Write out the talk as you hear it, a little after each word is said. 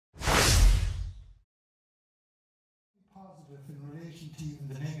positive in relation to even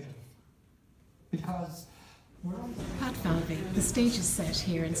the negative. Because Pat Falvey, the stage is set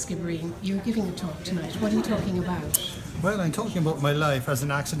here in Skibbereen. You're giving a talk tonight. What are you talking about? Well, I'm talking about my life as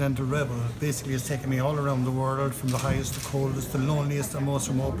an accidental rebel. Basically, it's taken me all around the world, from the highest, the coldest, the loneliest and most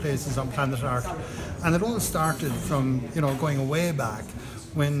remote places on planet Earth. And it all started from, going way back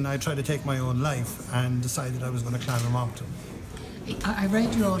when I tried to take my own life and decided I was going to climb a mountain. I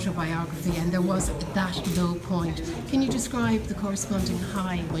read your autobiography and there was that low point. Can you describe the corresponding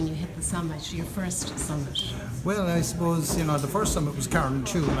high when you hit the summit, your first summit? Well, I suppose, the first summit was Cairn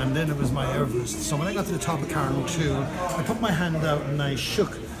 2 and then it was my Everest. So when I got to the top of Cairn 2, I put my hand out and I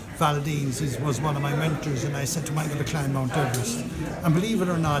shook Valdine's, who was one of my mentors, and I said to him, I'm going to climb Mount Everest. And believe it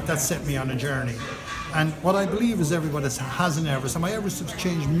or not, that set me on a journey. And what I believe is everybody has an Everest, and my Everest has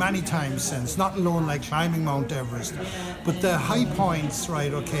changed many times since, not alone like climbing Mount Everest, but the high points,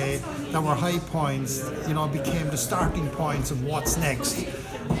 that were high points, became the starting points of what's next.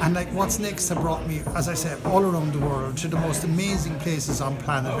 And what's next have brought me, as I said, all around the world to the most amazing places on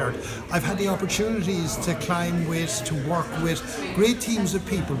planet Earth. I've had the opportunities to climb with, to work with great teams of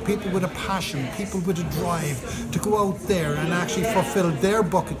people with a passion, people with a drive, to go out there and actually fulfill their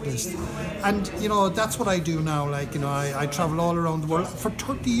bucket list. And, that's what I do now. I travel all around the world. For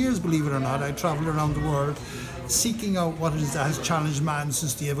 30 years, believe it or not, I traveled around the world seeking out what it is that has challenged man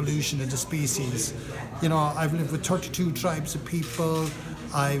since the evolution of the species. I've lived with 32 tribes of people.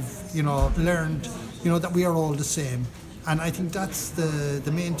 I've, learned, that we are all the same. And I think that's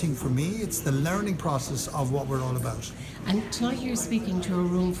the main thing for me. It's the learning process of what we're all about. And tonight you're speaking to a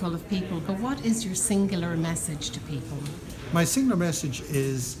room full of people, but what is your singular message to people? My singular message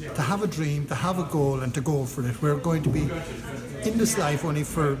is to have a dream, to have a goal and to go for it. We're going to be in this life only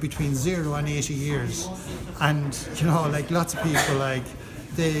for between 0 and 80 years. And, lots of people,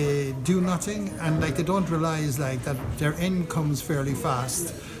 they do nothing and they don't realize that their end comes fairly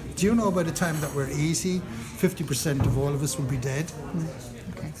fast. Do you know by the time that we're 80, 50% of all of us will be dead?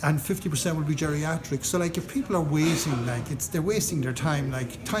 Okay. And 50% will be geriatric. So if people are waiting, they're wasting their time.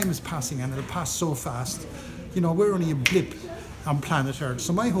 Time is passing and it'll pass so fast. We're only a blip on planet Earth.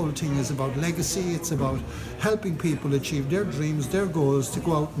 So my whole thing is about legacy. It's about helping people achieve their dreams, their goals, to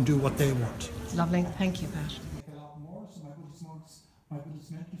go out and do what they want. Lovely. Thank you, Pat. A lot more. So my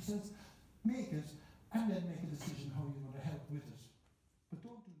Buddhist mentor says, make it and then make a decision how you're going to help with it.